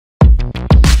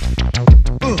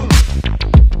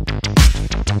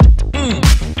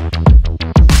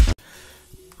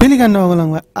පිළිගන්නවා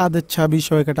ඔයගොල්ලන්ව අද Chaby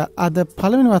show එකට අද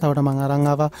පළවෙනි වතාවට මම අරන්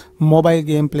ආවා mobile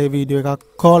game play video එකක්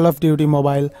Call of Duty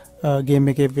mobile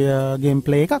game එකේ game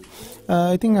play එකක්.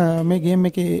 ඉතින් මේ game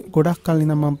එකේ ගොඩක් කල්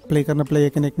ඉඳන් මම play කරන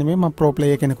player කෙනෙක් නෙමෙයි මම pro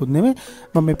player කෙනෙකුත් නෙමෙයි.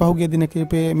 මම මේ පහුගිය දිනක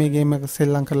මේ game එක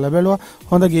සෙල්ලම් කරලා බැලුවා.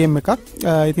 හොඳ game එකක්.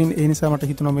 ඉතින් ඒ නිසා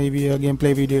මට හිතුණා මේ game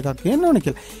play video එකක් ගේන්න ඕනේ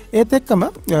කියලා. ඒත් එක්කම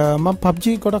මම PUBG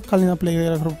ගොඩක් කල් ඉඳන් play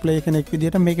කරපු player කෙනෙක්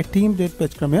විදියට මේකේ team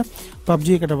deathmatch ක්‍රමය PUBG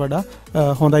එකට වඩා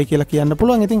හොඳයි කියලා කියන්න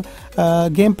පුළුවන්. ඉතින්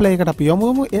game play එකට අපි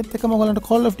යමුමු. ඒත් එක්කම ඔයගලන්ට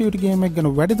Call of Duty game එක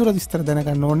ගැන වැඩිදුර විස්තර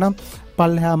දැනගන්න ඕන නම්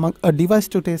පල්ලෙහා මම a device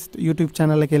to test YouTube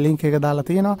channel එකේ link එක දාලා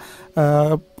තියෙනවා.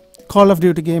 Call of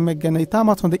Duty game එක ගැන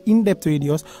ඉතාමත් හොඳ in-depth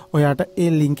videos ඔයාට ඒ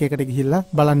link එකට ගිහිල්ලා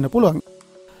බලන්න පුළුවන්.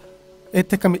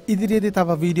 ඒත් එක්කම ඉදිරියේදී තව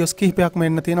videos කිහිපයක්ම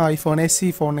එන්න තියෙනවා iPhone SE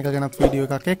phone එක ගැනත් video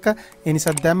එකක් එක්ක. ඒ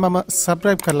නිසා දැම්මම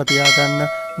subscribe කරලා තියාගන්න.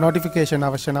 notification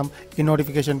අවශ්‍ය නම් ඒ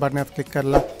notification button එක click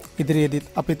කරලා ඉදිරියේදී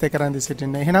අපිත් එක්ක රැඳී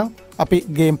සිටින්න. එහෙනම් අපි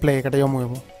game play එකට යමු.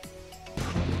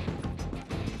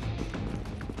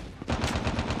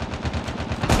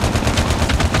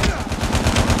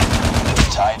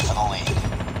 Tied for the lead.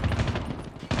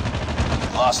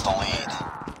 Lost the lead.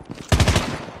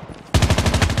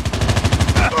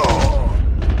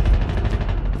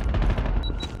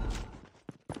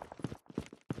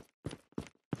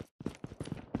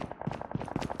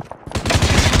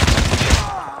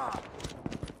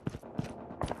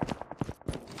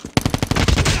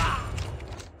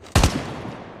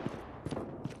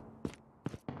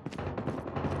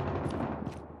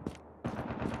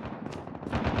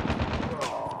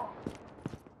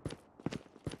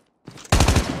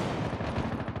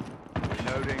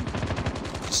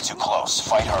 It's too close.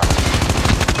 Fight hard.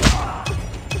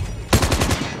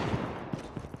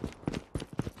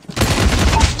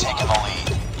 Taking the lead.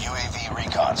 UAV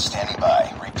recon standing by.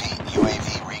 Repeat. UAV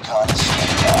recon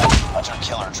standing by.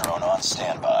 Hunter-killer drone on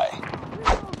standby.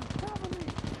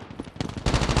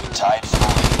 Tied for the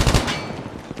lead.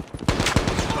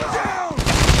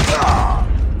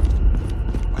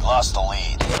 We lost the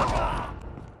lead.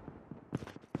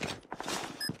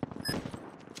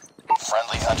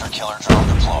 Friendly hunter-killer drone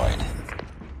deployed.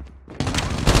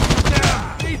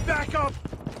 Need backup!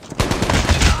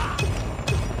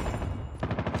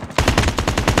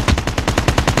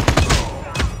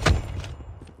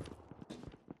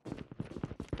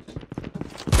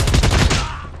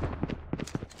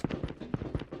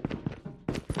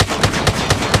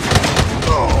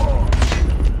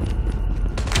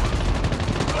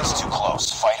 It's too close.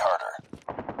 Fight harder.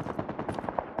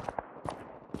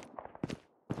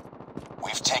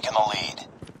 We've taken the lead.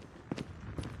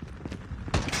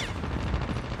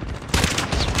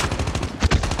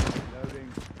 Loading.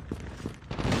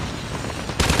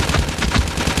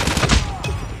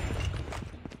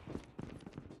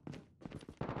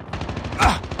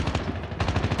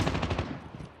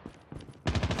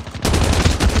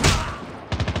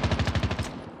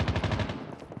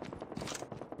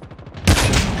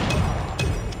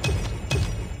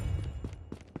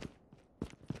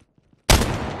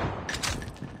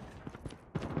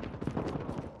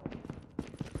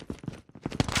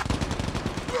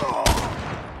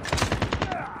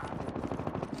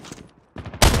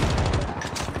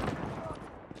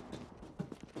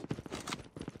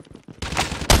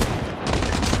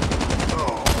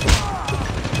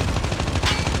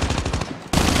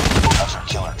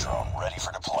 Hunter-killer drone ready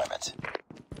for deployment.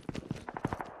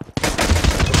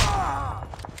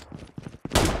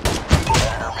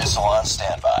 Predator missile on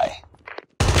standby.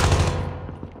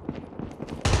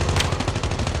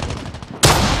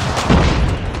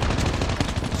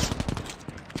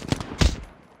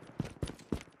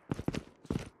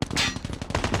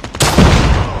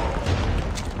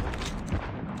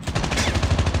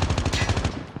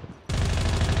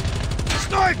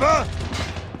 Sniper!